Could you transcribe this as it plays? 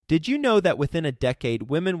Did you know that within a decade,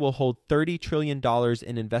 women will hold $30 trillion in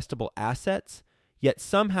investable assets? Yet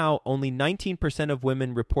somehow only 19% of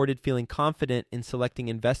women reported feeling confident in selecting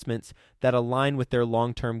investments that align with their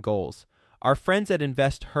long-term goals. Our friends at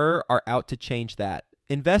InvestHer are out to change that.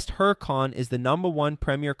 InvestHerCon is the #1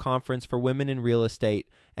 premier conference for women in real estate,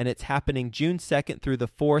 and it's happening June 2nd through the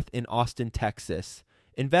 4th in Austin, Texas.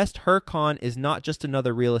 InvestHerCon is not just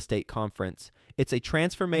another real estate conference. It's a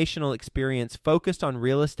transformational experience focused on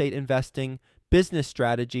real estate investing, business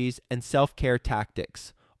strategies, and self-care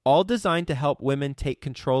tactics, all designed to help women take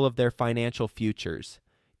control of their financial futures.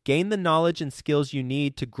 Gain the knowledge and skills you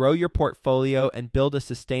need to grow your portfolio and build a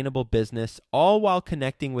sustainable business, all while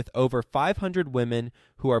connecting with over 500 women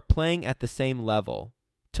who are playing at the same level.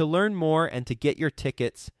 To learn more and to get your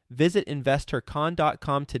tickets, visit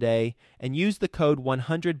InvestHerCon.com today and use the code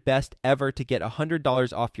 100BESTEVER to get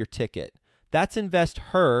 $100 off your ticket. That's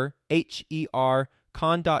InvestHer, H-E-R,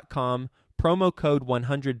 con.com, promo code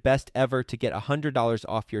 100BESTEVER to get $100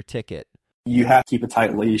 off your ticket. You have to keep a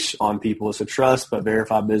tight leash on people. It's a trust but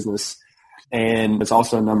verified business, and it's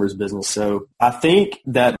also a numbers business. So I think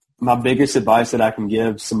that my biggest advice that I can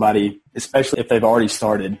give somebody, especially if they've already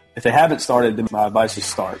started, if they haven't started, then my advice is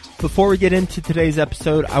start. Before we get into today's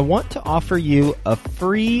episode, I want to offer you a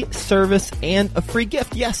free service and a free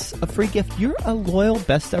gift. Yes, a free gift. You're a loyal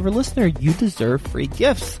Best Ever listener. You deserve free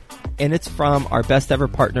gifts. And it's from our best ever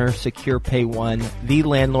partner, Secure Pay One, the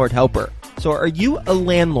landlord helper. So are you a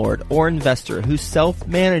landlord or investor who's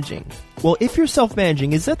self-managing? Well, if you're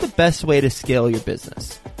self-managing, is that the best way to scale your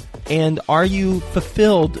business? And are you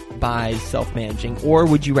fulfilled by self-managing, or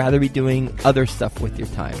would you rather be doing other stuff with your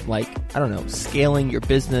time? Like, I don't know, scaling your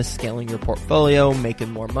business, scaling your portfolio,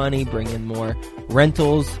 making more money, bringing more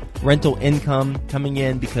rentals, rental income coming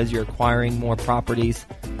in because you're acquiring more properties.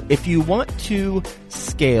 If you want to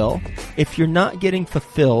scale, if you're not getting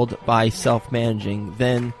fulfilled by self-managing,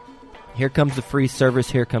 then here comes the free service,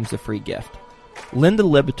 here comes the free gift. Linda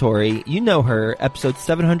Liberatore, you know her, episode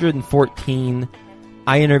 714.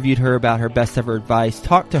 I interviewed her about her best ever advice,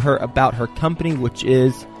 talked to her about her company, which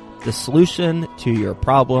is the solution to your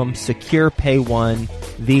problem, Secure Pay One,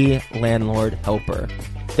 the landlord helper.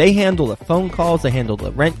 They handle the phone calls, they handle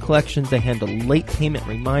the rent collections, they handle late payment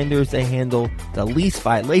reminders, they handle the lease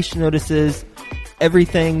violation notices,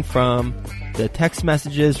 everything from the text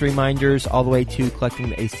messages, reminders, all the way to collecting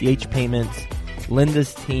the ACH payments.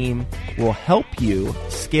 Linda's team will help you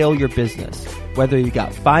scale your business. Whether you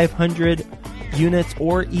got 500 units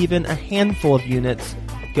or even a handful of units,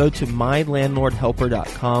 go to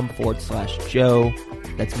mylandlordhelper.com/Joe.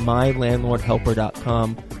 That's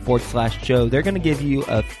mylandlordhelper.com/Joe. They're going to give you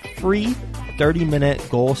a free 30-minute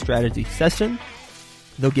goal strategy session.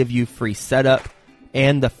 They'll give you free setup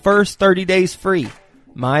and the first 30 days free.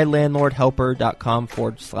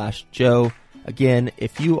 mylandlordhelper.com/Joe. Again,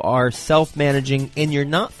 if you are self-managing and you're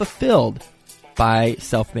not fulfilled by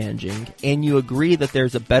self-managing and you agree that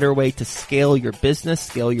there's a better way to scale your business,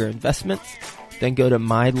 scale your investments, then go to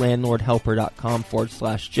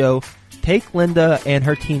mylandlordhelper.com/Joe. Take Linda and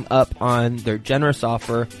her team up on their generous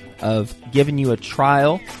offer of giving you a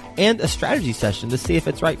trial and a strategy session to see if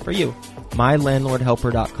it's right for you.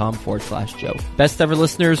 mylandlordhelper.com/Joe. Best ever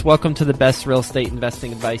listeners, welcome to the best real estate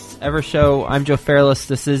investing advice ever show. I'm Joe Fairless.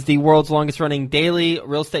 This is the world's longest running daily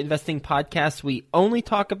real estate investing podcast. We only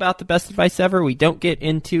talk about the best advice ever. We don't get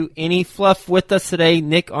into any fluff. With us today,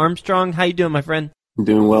 Nick Armstrong. How you doing, my friend? I'm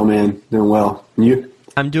doing well, man. Doing well. And you?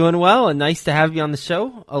 I'm doing well, and nice to have you on the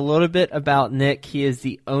show. A little bit about Nick. He is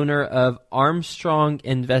the owner of Armstrong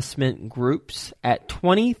Investment Groups at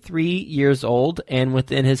 23 years old, and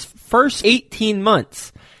within his first 18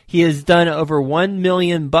 months, he has done over $1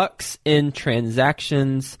 million in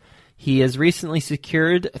transactions. He has recently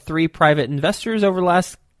secured 3 private investors over the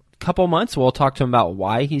last couple months. We'll talk to him about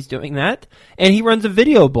why he's doing that. And he runs a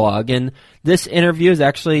video blog, and this interview is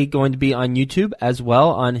actually going to be on YouTube as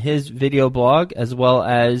well, on his video blog as well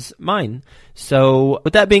as mine. So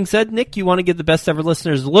with that being said, Nick, you want to give the best ever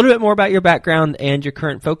listeners a little bit more about your background and your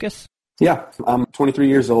current focus? Yeah, I'm 23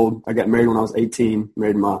 years old. I got married when I was 18,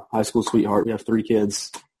 married my high school sweetheart. We have 3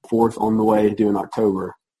 kids, 4th on the way due in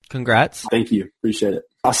October. Congrats. Thank you. Appreciate it.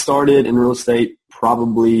 I started in real estate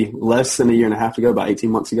probably less than a year and a half ago, about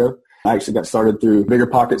 18 months ago. I actually got started through Bigger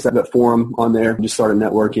Pockets, that forum on there, just started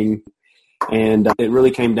networking. And it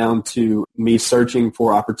really came down to me searching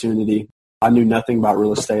for opportunity. I knew nothing about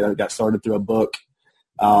real estate. I got started through a book.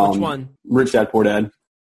 Which one? Rich Dad, Poor Dad.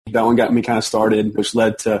 That one got me kind of started, which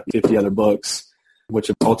led to 50 other books,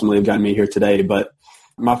 which ultimately have gotten me here today. But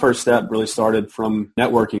my first step really started from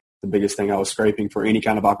networking. The biggest thing, I was scraping for any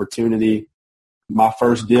kind of opportunity. My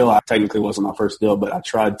first deal, technically wasn't my first deal, but I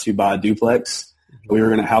tried to buy a duplex. We were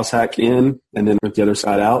going to house hack in and then rip the other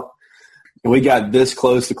side out. And we got this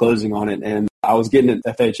close to closing on it. And I was getting it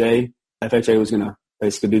FHA. FHA was going to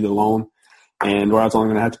basically do the loan. And where I was only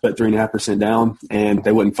going to have to put 3.5% down, and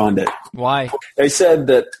they wouldn't fund it. Why? They said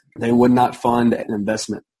that they would not fund an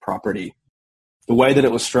investment property. The way that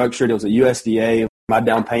it was structured, it was a USDA. My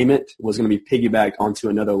down payment was going to be piggybacked onto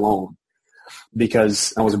another loan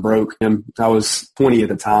because I was broke. And I was 20 at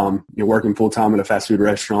the time. You're working full-time at a fast food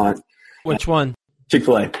restaurant. Which one?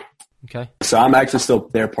 Chick-fil-A. Okay. So I'm actually still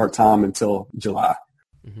there part-time until July.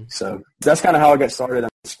 Mm-hmm. So that's kind of how I got started. I'm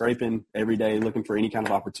scraping every day, looking for any kind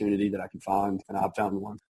of opportunity that I can find, and I've found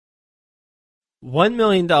one. $1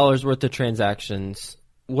 million worth of transactions.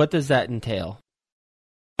 What does that entail?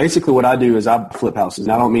 Basically what I do is I flip houses,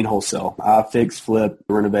 and I don't mean wholesale. I fix, flip,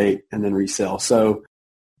 renovate, and then resell. So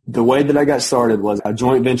the way that I got started was a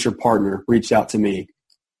joint venture partner reached out to me.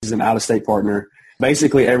 He's an out-of-state partner.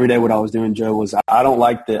 Basically every day what I was doing, Joe, was I don't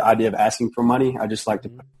like the idea of asking for money. I just like to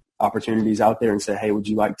put opportunities out there and say, hey, would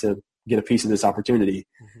you like to get a piece of this opportunity?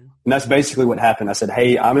 Mm-hmm. And that's basically what happened. I said,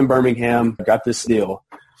 hey, I'm in Birmingham. I got this deal.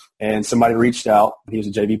 And somebody reached out. He was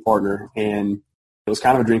a JV partner. And it was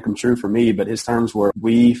kind of a dream come true for me. But his terms were,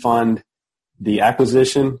 we fund the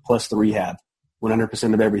acquisition plus the rehab,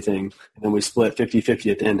 100% of everything. And then we split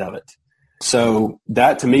 50-50 at the end of it. So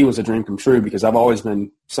that to me was a dream come true because I've always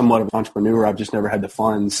been somewhat of an entrepreneur. I've just never had the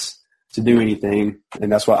funds to do anything.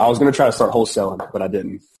 And that's why I was going to try to start wholesaling, but I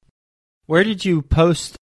didn't. Where did you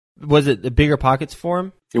post? Was it the Bigger Pockets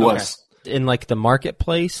forum? It was. In like the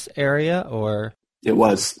marketplace area or? It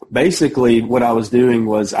was. Basically what I was doing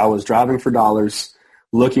was I was driving for dollars,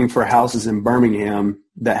 looking for houses in Birmingham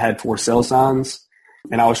that had for sale signs.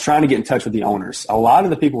 And I was trying to get in touch with the owners. A lot of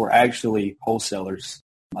the people were actually wholesalers.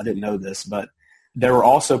 I didn't know this, but there were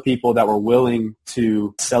also people that were willing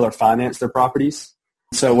to sell or finance their properties.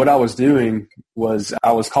 So what I was doing was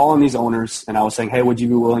I was calling these owners and I was saying, hey, would you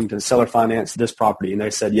be willing to sell or finance this property? And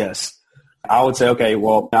they said yes. I would say, okay,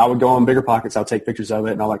 well, I would go on Bigger Pockets. I'll take pictures of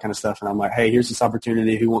it and all that kind of stuff. And I'm like, hey, here's this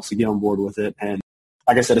opportunity. Who wants to get on board with it? And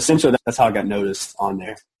like I said, essentially that's how I got noticed on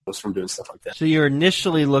there. It was from doing stuff like that. So you're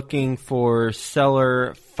initially looking for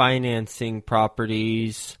seller financing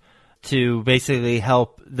properties to basically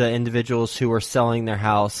help the individuals who are selling their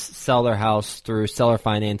house sell their house through seller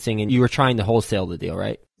financing, and you were trying to wholesale the deal,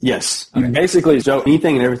 right? Yes. Okay. Basically, Joe,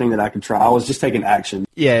 anything and everything that I could try, I was just taking action.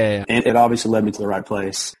 Yeah. And it obviously led me to the right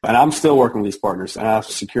place. And I'm still working with these partners, and I've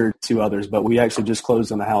secured 2 others, but we actually just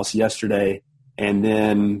closed on the house yesterday, and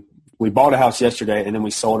then we bought a house yesterday, and then we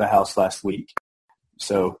sold a house last week.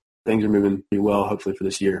 So things are moving pretty well, hopefully, for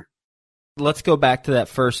this year. Let's go back to that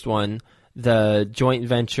first one. The joint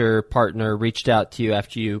venture partner reached out to you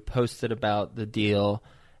after you posted about the deal,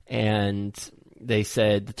 and they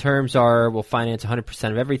said the terms are we'll finance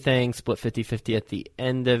 100% of everything, split 50-50 at the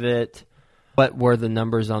end of it. What were the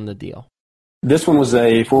numbers on the deal? This one was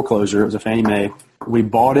a foreclosure. It was a Fannie Mae. We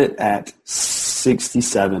bought it at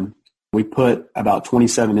 67. We put about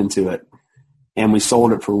 27 into it, and we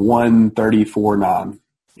sold it for 134.9.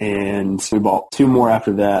 And we bought 2 more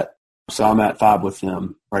after that. So I'm at 5 with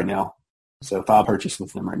them right now. So 5 purchased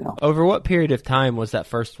with them right now. Over what period of time was that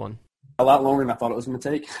first one? A lot longer than I thought it was going to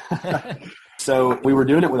take. So we were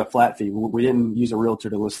doing it with a flat fee. We didn't use a realtor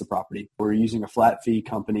to list the property. We were using a flat fee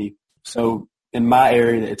company. So in my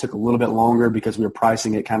area, it took a little bit longer because we were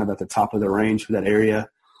pricing it kind of at the top of the range for that area.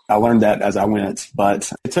 I learned that as I went.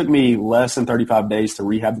 But it took me less than 35 days to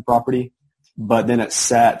rehab the property. But then it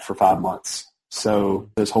sat for 5 months. So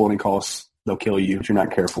those holding costs, they'll kill you if you're not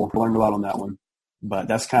careful. I learned a lot on that one. But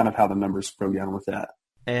that's kind of how the numbers broke down with that.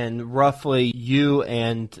 And roughly you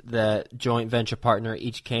and the joint venture partner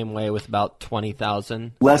each came away with about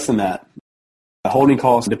 $20,000? Less than that. The holding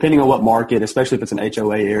costs, depending on what market, especially if it's an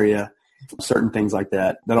HOA area, certain things like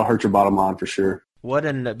that, that'll hurt your bottom line for sure. What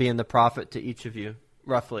ended up being the profit to each of you,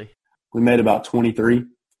 roughly? We made about 23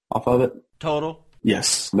 off of it. Total?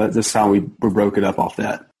 Yes. That's how we broke it up off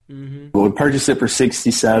that. Mm-hmm. Well, we purchased it for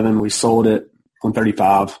 67. We sold it on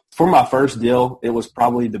 35. For my first deal, it was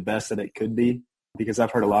probably the best that it could be because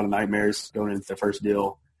I've heard a lot of nightmares going into the first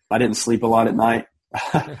deal. I didn't sleep a lot at night.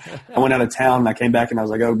 I went out of town and I came back and I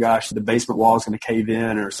was like, oh gosh, the basement wall is going to cave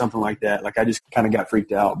in or something like that. Like I just kind of got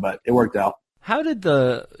freaked out, but it worked out. How did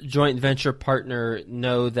the joint venture partner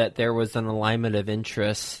know that there was an alignment of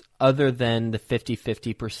interests other than the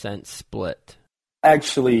 50-50% split?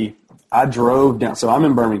 Actually, I drove down. So I'm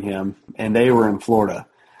in Birmingham and they were in Florida.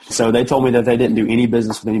 So they told me that they didn't do any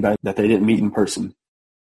business with anybody that they didn't meet in person.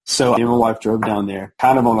 So me and my wife drove down there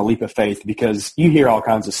kind of on a leap of faith because you hear all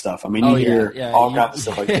kinds of stuff. I mean, you hear all kinds of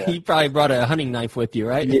stuff like that. You probably brought a hunting knife with you,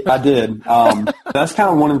 right? Yeah, I did. That's kind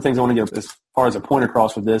of one of the things I want to get as far as a point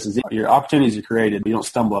across with this is your opportunities are created. You don't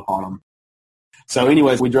stumble upon them. So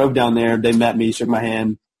anyways, we drove down there. They met me, shook my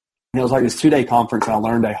hand. And it was like this 2-day conference, and I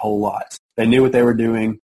learned a whole lot. They knew what they were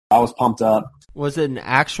doing. I was pumped up. Was it an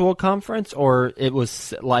actual conference or it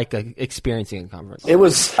was like experiencing a conference? It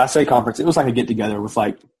was, I say conference, it was like a get-together with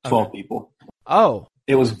like 12 people. Oh.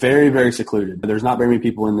 It was very, very secluded. There's not very many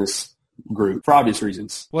people in this group for obvious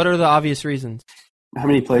reasons. What are the obvious reasons? How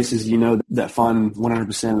many places you know that fund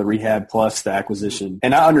 100% of the rehab plus the acquisition?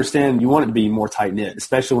 And I understand you want it to be more tight-knit,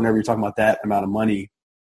 especially whenever you're talking about that amount of money.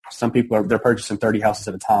 Some people they're purchasing 30 houses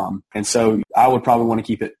at a time. And so I would probably want to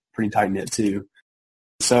keep it pretty tight-knit too.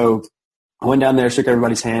 So I went down there, shook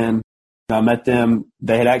everybody's hand. I met them.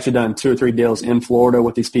 They had actually done 2 or 3 deals in Florida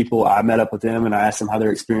with these people. I met up with them and I asked them how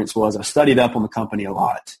their experience was. I studied up on the company a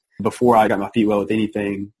lot before I got my feet wet with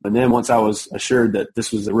anything. But then once I was assured that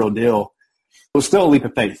this was the real deal, it was still a leap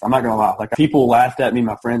of faith. I'm not going to lie. Like people laughed at me.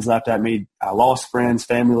 My friends laughed at me. I lost friends.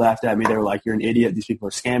 Family laughed at me. They were like, you're an idiot. These people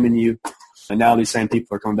are scamming you. And now these same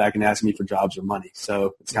people are coming back and asking me for jobs or money.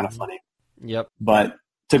 So it's kind of funny. Yep. But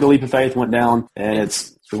took a leap of faith, went down, and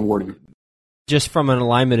it's rewarding. Just from an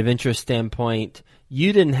alignment of interest standpoint,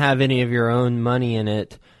 you didn't have any of your own money in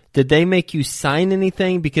it. Did they make you sign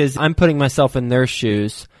anything? Because I'm putting myself in their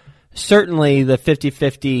shoes. Certainly the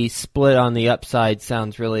 50-50 split on the upside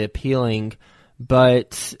sounds really appealing,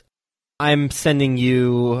 but I'm sending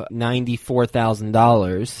you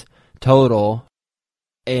 $94,000 total,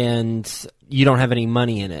 and you don't have any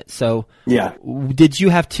money in it. So yeah, did you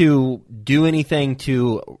have to do anything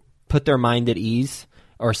to put their mind at ease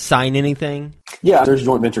or sign anything? Yeah, there's a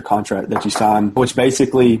joint venture contract that you sign, which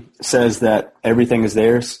basically says that everything is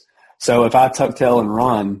theirs. So if I tuck tail and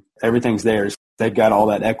run, everything's theirs. They've got all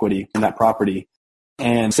that equity in that property.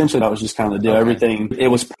 And essentially that was just kind of the deal. Okay. Everything, it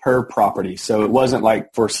was per property. So it wasn't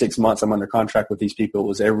like for 6 months I'm under contract with these people. It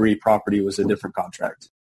was every property was a different contract.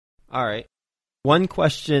 All right. One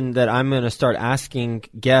question that I'm going to start asking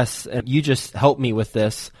guests, and you just help me with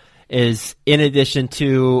this, is in addition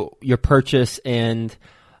to your purchase and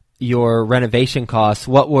your renovation costs,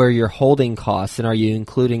 what were your holding costs, and are you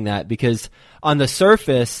including that? Because on the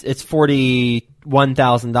surface, it's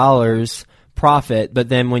 $41,000 profit, but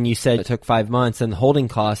then when you said it took 5 months and the holding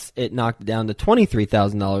costs, it knocked it down to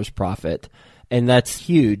 $23,000 profit, and that's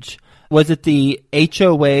huge. Was it the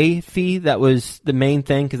HOA fee that was the main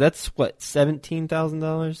thing? Because that's, what, $17,000,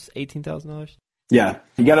 $18,000? Yeah.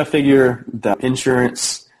 You got to figure the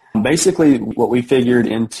insurance. Basically, what we figured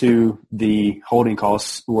into the holding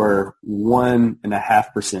costs were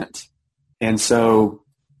 1.5%. And so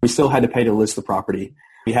we still had to pay to list the property.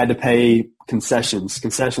 We had to pay concessions.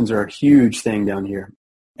 Concessions are a huge thing down here.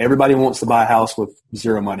 Everybody wants to buy a house with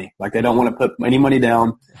zero money. Like they don't want to put any money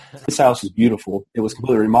down. This house is beautiful. It was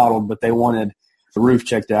completely remodeled, but they wanted the roof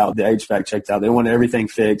checked out, the HVAC checked out. They wanted everything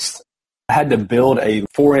fixed. I had to build a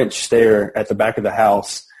 4-inch stair at the back of the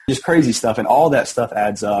house. Just crazy stuff. And all that stuff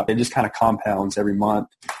adds up. It just kind of compounds every month.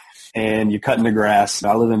 And you're cutting the grass.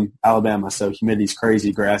 I live in Alabama, so humidity's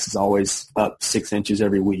crazy. Grass is always up 6 inches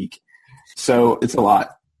every week. So it's a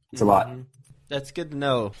lot. It's a lot. That's good to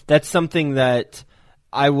know. That's something that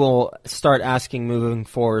I will start asking moving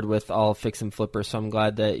forward with all Fix and Flippers, so I'm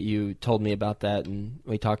glad that you told me about that and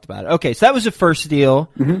we talked about it. Okay, so that was the first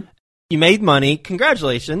deal. Mm-hmm. You made money.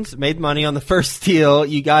 Congratulations. Made money on the first deal.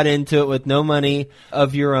 You got into it with no money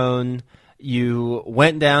of your own. You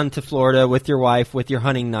went down to Florida with your wife with your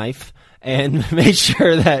hunting knife and made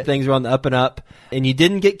sure that things were on the up and up. And you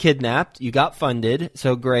didn't get kidnapped. You got funded,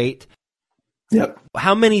 so great. Yep.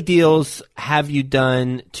 How many deals have you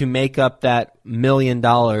done to make up that $1 million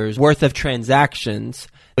worth of transactions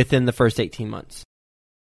within the first 18 months?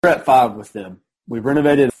 We're at 5 with them. We've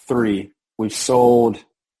renovated 3. We've sold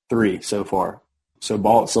 3 so far. So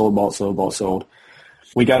bought, sold, bought, sold, bought, sold.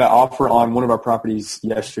 We got an offer on one of our properties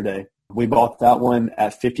yesterday. We bought that one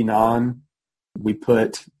at 59. We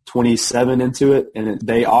put 27 into it, and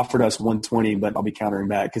they offered us 120, but I'll be countering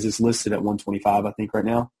back because it's listed at 125, I think, right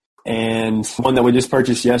now. And one that we just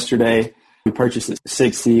purchased yesterday, we purchased at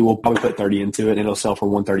 60. We'll probably put 30 into it, and it'll sell for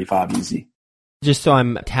 135 easy. Just so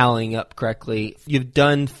I'm tallying up correctly, you've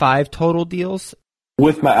done 5 total deals?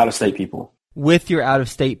 With my out-of-state people. With your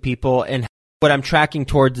out-of-state people, and what I'm tracking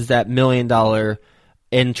towards is that $1 million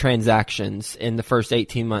in transactions in the first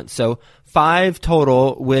 18 months. So 5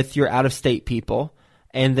 total with your out-of-state people,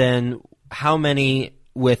 and then how many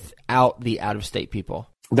without the out-of-state people?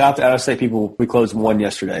 Without the out-of-state people, we closed 1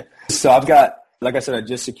 yesterday. So I've got Like I said, I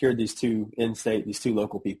just secured these two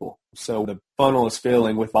local people. So the funnel is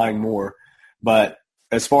filling with buying more. But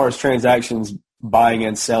as far as transactions, buying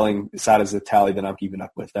and selling side is the tally that I'm keeping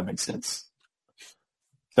up with. That makes sense.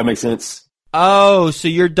 Does that make sense? Oh, so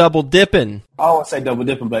you're double dipping. I won't say double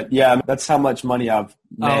dipping, but yeah, that's how much money I've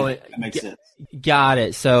made. Oh, that makes sense. Got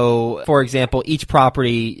it. So, for example, each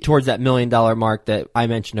property towards that $1 million mark that I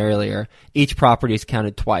mentioned earlier, each property is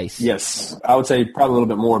counted twice. Yes. I would say probably a little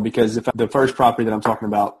bit more because if the first property that I'm talking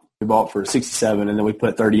about, we bought for 67 and then we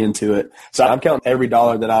put 30 into it. So I'm counting every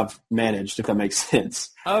dollar that I've managed, if that makes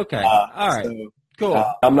sense. Okay. All right. So,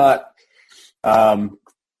 cool. I'm not,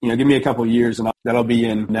 give me a couple of years and that'll be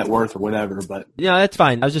in net worth or whatever, but. Yeah, that's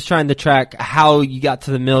fine. I was just trying to track how you got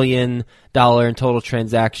to the $1 million in total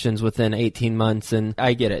transactions within 18 months, and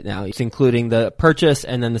I get it now. It's including the purchase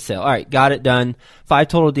and then the sale. All right, got it done. 5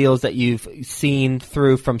 total deals that you've seen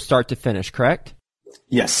through from start to finish, correct?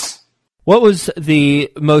 Yes. What was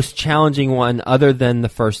the most challenging one other than the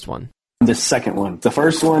first one? The second one. The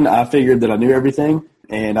first one, I figured that I knew everything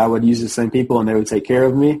and I would use the same people and they would take care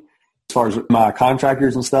of me as far as my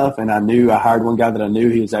contractors and stuff. And I hired one guy that I knew.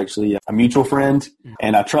 He was actually a mutual friend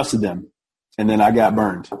and I trusted them. And then I got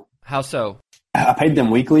burned. How so? I paid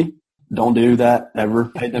them weekly. Don't do that ever.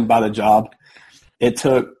 Paid them by the job. It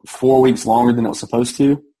took 4 weeks longer than it was supposed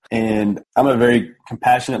to. And I'm a very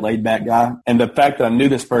compassionate, laid-back guy. And the fact that I knew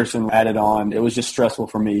this person added on, it was just stressful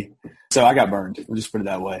for me. So I got burned. We'll just put it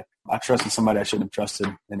that way. I trusted somebody I shouldn't have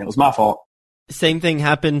trusted, and it was my fault. Same thing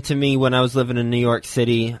happened to me when I was living in New York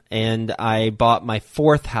City, and I bought my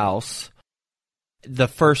 4th house. The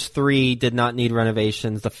first 3 did not need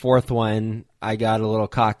renovations. The 4th one, I got a little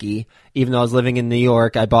cocky. Even though I was living in New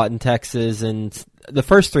York, I bought in Texas, and the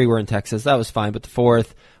first 3 were in Texas. That was fine, but the 4th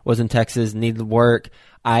was in Texas, needed work.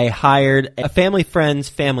 I hired a friend's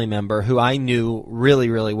family member who I knew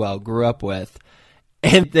really, really well, grew up with,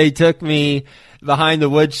 and they took me behind the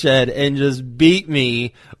woodshed and just beat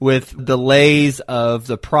me with delays of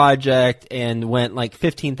the project and went like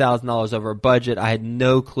 $15,000 over budget. I had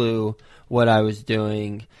no clue what I was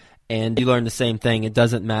doing. And you learn the same thing. It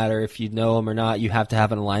doesn't matter if you know them or not. You have to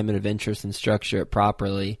have an alignment of interest and structure it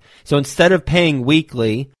properly. So instead of paying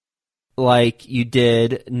weekly, like you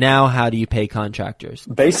did, now how do you pay contractors?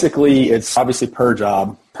 Basically, it's obviously per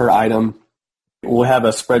job, per item. We'll have a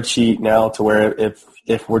spreadsheet now to where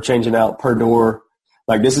if we're changing out per door,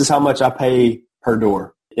 like this is how much I pay per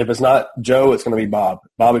door. If it's not Joe, it's going to be Bob.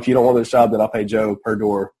 Bob, if you don't want this job, then I'll pay Joe per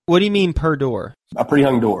door. What do you mean per door? A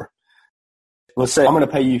pre-hung door. Let's say I'm going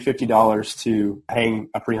to pay you $50 to hang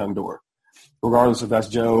a pre-hung door. Regardless if that's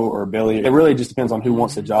Joe or Billy, it really just depends on who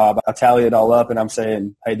wants the job. I tally it all up and I'm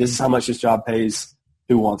saying, hey, this is how much this job pays.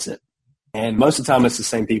 Who wants it? And most of the time it's the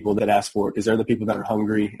same people that ask for it because they're the people that are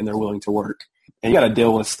hungry and they're willing to work. And you got to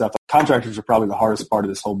deal with stuff. Contractors are probably the hardest part of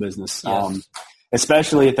this whole business, yes.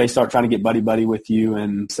 Especially if they start trying to get buddy-buddy with you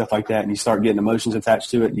and stuff like that and you start getting emotions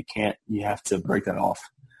attached to it. You have to break that off.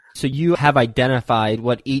 So you have identified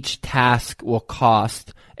what each task will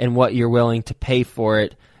cost and what you're willing to pay for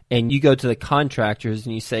it. And you go to the contractors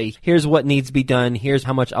and you say, here's what needs to be done. Here's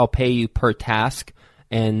how much I'll pay you per task.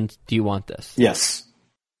 And do you want this? Yes.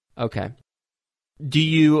 Okay. Do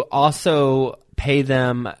you also pay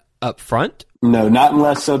them up front? No, not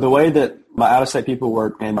unless. So the way that my out-of-state people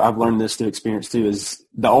work, and I've learned this through experience too, is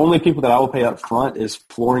the only people that I will pay up front is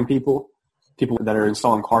flooring people that are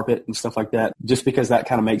installing carpet and stuff like that, just because that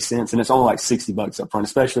kind of makes sense. And it's only like $60 up front,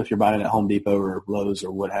 especially if you're buying it at Home Depot or Lowe's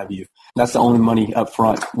or what have you. That's the only money up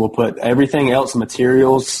front. We'll put everything else,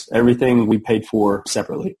 materials, everything we paid for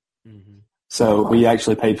separately. Mm-hmm. So we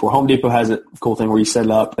actually paid for. Home Depot has a cool thing where you set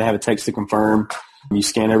it up. They have a text to confirm. You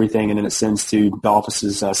scan everything, and then it sends to the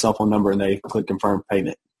office's cell phone number, and they click confirm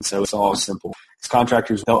payment. So it's all simple. As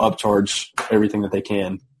contractors, they'll upcharge everything that they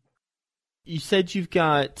can. You said you've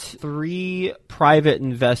got 3 private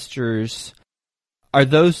investors. Are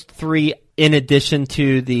those 3 in addition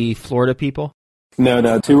to the Florida people?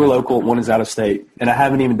 No, 2 are local, 1 is out of state. And I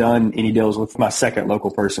haven't even done any deals with my second local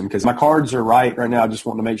person because my cards are right now. I just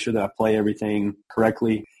want to make sure that I play everything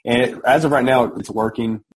correctly. And as of right now, it's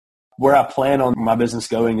working. Where I plan on my business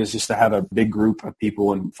going is just to have a big group of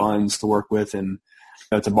people and funds to work with and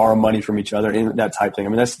to borrow money from each other and that type thing. I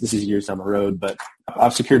mean, this is years down the road, but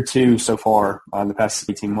I've secured 2 so far in the past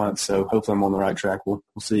 18 months. So hopefully I'm on the right track. We'll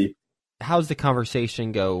see. How's the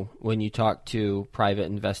conversation go when you talk to private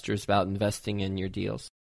investors about investing in your deals?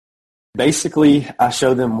 Basically, I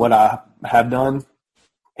show them what I have done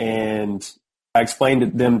and I explain to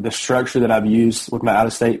them the structure that I've used with my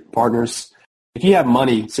out-of-state partners. If you have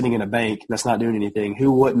money sitting in a bank that's not doing anything,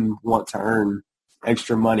 who wouldn't want to earn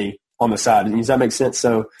extra money on the side? Does that make sense?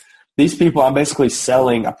 So These people, I'm basically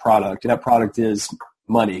selling a product, and that product is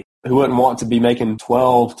money. Who wouldn't want to be making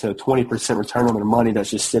 12 to 20% return on their money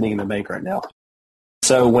that's just sitting in the bank right now?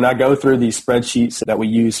 So when I go through these spreadsheets that we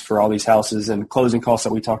use for all these houses and closing costs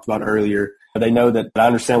that we talked about earlier, they know that I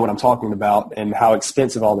understand what I'm talking about and how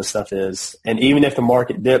expensive all this stuff is. And even if the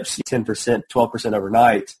market dips 10%, 12%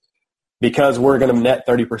 overnight, because we're going to net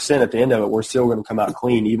 30% at the end of it, we're still going to come out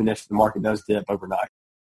clean even if the market does dip overnight.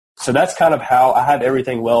 So that's kind of how I have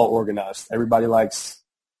everything well organized. Everybody likes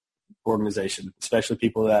organization, especially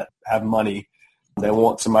people that have money. They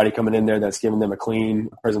want somebody coming in there that's giving them a clean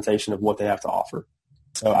presentation of what they have to offer.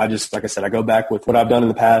 So I just, like I said, I go back with what I've done in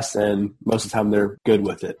the past, and most of the time they're good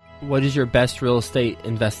with it. What is your best real estate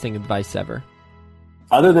investing advice ever?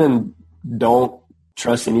 Other than don't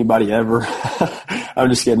trust anybody ever. I'm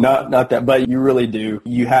just kidding. Not that, but you really do.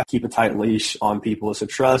 You have to keep a tight leash on people. It's a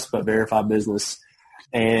trust but verify business,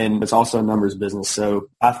 and it's also a numbers business. So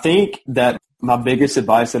I think that my biggest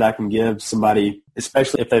advice that I can give somebody,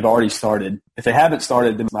 especially if they've already started, if they haven't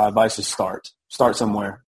started, then my advice is start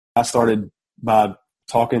somewhere. I started by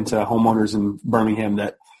talking to homeowners in Birmingham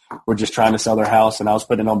that were just trying to sell their house, and I was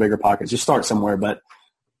putting it on Bigger Pockets. Just start somewhere, but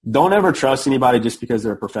don't ever trust anybody just because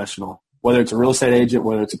they're a professional, whether it's a real estate agent,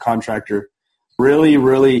 whether it's a contractor. Really,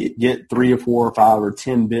 really get 3 or 4 or 5 or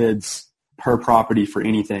 10 bids per property for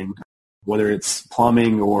anything, whether it's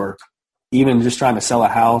plumbing or even just trying to sell a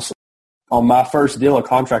house. On my first deal, a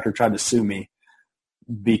contractor tried to sue me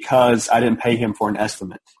because I didn't pay him for an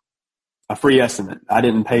estimate. A free estimate. I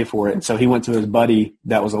didn't pay for it. And so he went to his buddy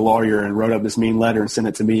that was a lawyer and wrote up this mean letter and sent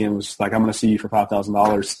it to me and was like, I'm going to sue you for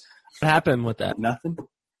 $5,000. What happened with that? Nothing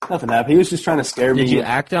happened. He was just trying to scare me. Did you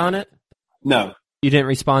act on it? No. You didn't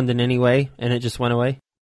respond in any way and it just went away?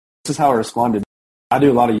 This is how I responded. I do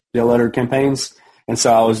a lot of deal letter campaigns. And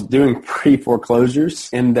so I was doing pre-foreclosures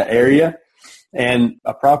in the area, and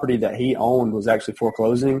a property that he owned was actually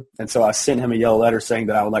foreclosing. And so I sent him a yellow letter saying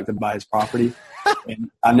that I would like to buy his property. And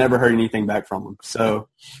I never heard anything back from him. So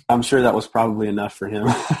I'm sure that was probably enough for him.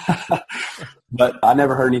 But I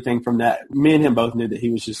never heard anything from that. Me and him both knew that he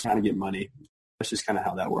was just trying to get money. That's just kind of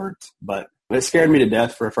how that worked. But it scared me to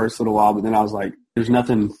death for the first little while. But then I was like, there's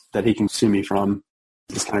nothing that he can sue me from.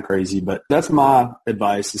 It's kind of crazy. But that's my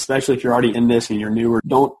advice, especially if you're already in this and you're newer.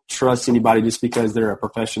 Don't trust anybody just because they're a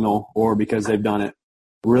professional or because they've done it.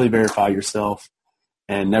 Really verify yourself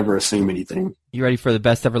and never assume anything. You ready for the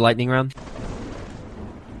best ever lightning round?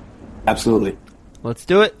 Absolutely. Let's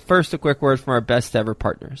do it. First, a quick word from our best ever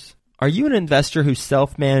partners. Are you an investor who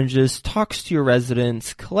self-manages, talks to your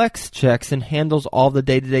residents, collects checks, and handles all the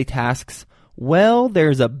day-to-day tasks? Well,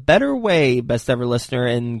 there's a better way, best ever listener,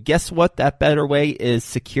 and guess what? That better way is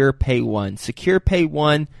Secure Pay One. Secure Pay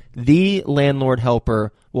One, the landlord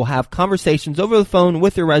helper, will have conversations over the phone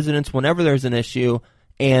with your residents whenever there's an issue,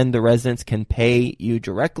 and the residents can pay you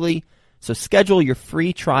directly. So schedule your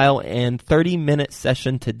free trial and 30-minute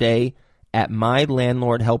session today at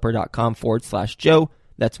mylandlordhelper.com/Joe.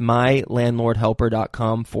 That's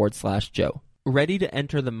mylandlordhelper.com/Joe. Ready to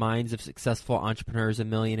enter the minds of successful entrepreneurs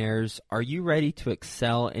and millionaires? Are you ready to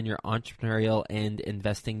excel in your entrepreneurial and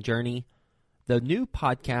investing journey? The new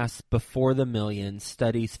podcast, Before the Millions,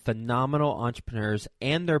 studies phenomenal entrepreneurs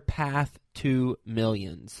and their path to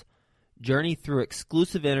millions. Journey through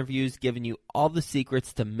exclusive interviews, giving you all the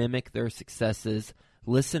secrets to mimic their successes.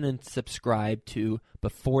 Listen and subscribe to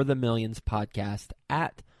Before the Millions podcast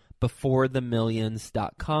at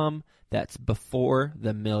beforethemillions.com. That's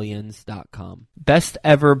beforethemillions.com. Best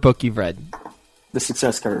ever book you've read? The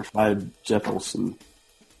Success Curve by Jeff Olson.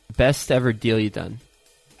 Best ever deal you've done?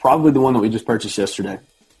 Probably the one that we just purchased yesterday.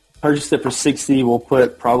 Purchased it for $60. We'll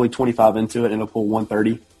put probably $25 into it, and it'll pull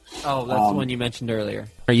 $130. Oh, that's the one you mentioned earlier.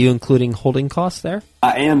 Are you including holding costs there?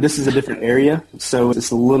 I am. This is a different area, so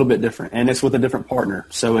it's a little bit different. And it's with a different partner,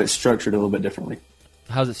 so it's structured a little bit differently.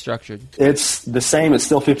 How's it structured? It's the same. It's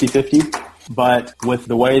still 50-50, but with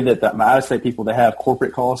the way that my out-of-state people, they have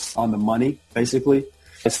corporate costs on the money, basically.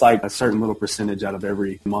 It's like a certain little percentage out of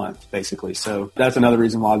every month, basically. So that's another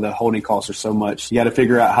reason why the holding costs are so much. You got to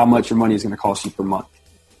figure out how much your money is going to cost you per month.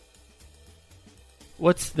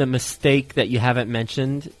 What's the mistake that you haven't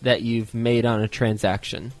mentioned that you've made on a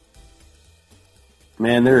transaction?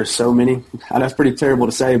 Man, there are so many. That's pretty terrible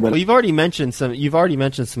to say, but well, you've already mentioned some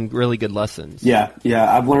really good lessons. Yeah,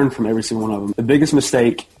 I've learned from every single one of them. The biggest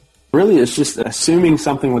mistake really is just assuming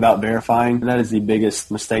something without verifying. That is the biggest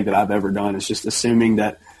mistake that I've ever done. It's just assuming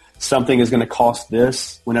that something is going to cost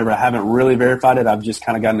this whenever I haven't really verified it. I've just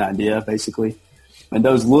kind of got an idea, basically. And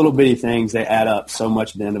those little bitty things, they add up so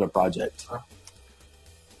much at the end of a project.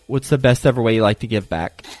 What's the best ever way you like to give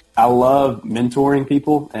back? I love mentoring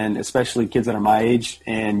people, and especially kids that are my age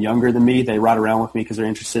and younger than me. They ride around with me because they're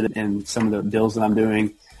interested in some of the deals that I'm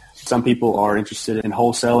doing. Some people are interested in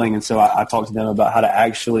wholesaling, and so I talk to them about how to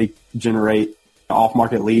actually generate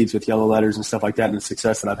off-market leads with yellow letters and stuff like that, and the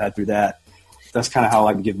success that I've had through that. That's kind of how I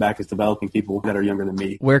like to give back, is developing people that are younger than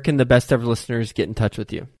me. Where can the best ever listeners get in touch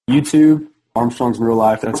with you? YouTube, Armstrong's in Real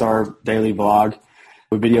Life. That's our daily vlog.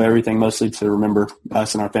 We video everything mostly to remember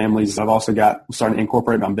us and our families. I've also starting to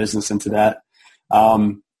incorporate my business into that.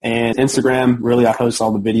 And Instagram, really, I post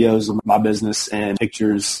all the videos of my business and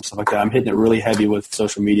pictures, stuff like that. I'm hitting it really heavy with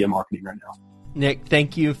social media marketing right now. Nick,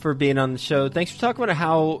 thank you for being on the show. Thanks for talking about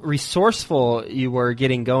how resourceful you were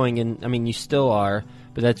getting going. And I mean, you still are,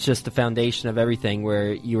 but that's just the foundation of everything,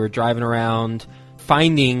 where you were driving around,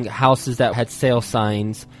 finding houses that had sale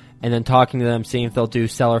signs, and then talking to them, seeing if they'll do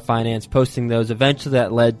seller finance, posting those. Eventually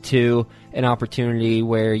that led to an opportunity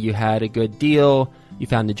where you had a good deal. You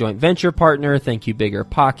found a joint venture partner, thank you, Bigger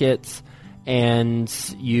Pockets, and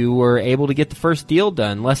you were able to get the first deal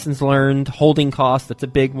done. Lessons learned, holding costs, that's a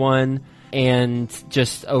big one, and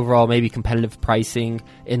just overall maybe competitive pricing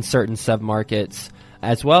in certain submarkets,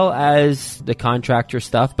 as well as the contractor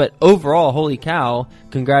stuff. But overall, holy cow,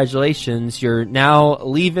 congratulations. You're now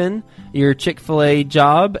leaving your Chick-fil-A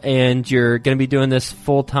job, and you're going to be doing this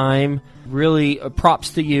full-time. Really,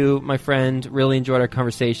 props to you, my friend. Really enjoyed our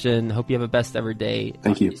conversation. Hope you have a best ever day.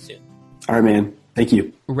 Thank you. All right, man. Thank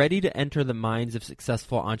you. Ready to enter the minds of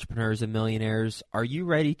successful entrepreneurs and millionaires? Are you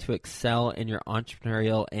ready to excel in your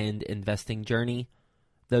entrepreneurial and investing journey?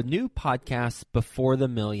 The new podcast, Before the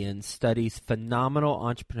Millions, studies phenomenal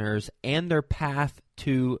entrepreneurs and their path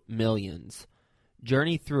to millions.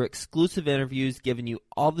 Journey through exclusive interviews, giving you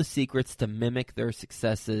all the secrets to mimic their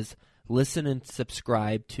successes. Listen and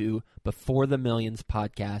subscribe to Before the Millions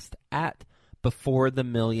podcast at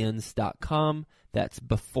beforethemillions.com. That's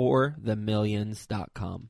beforethemillions.com.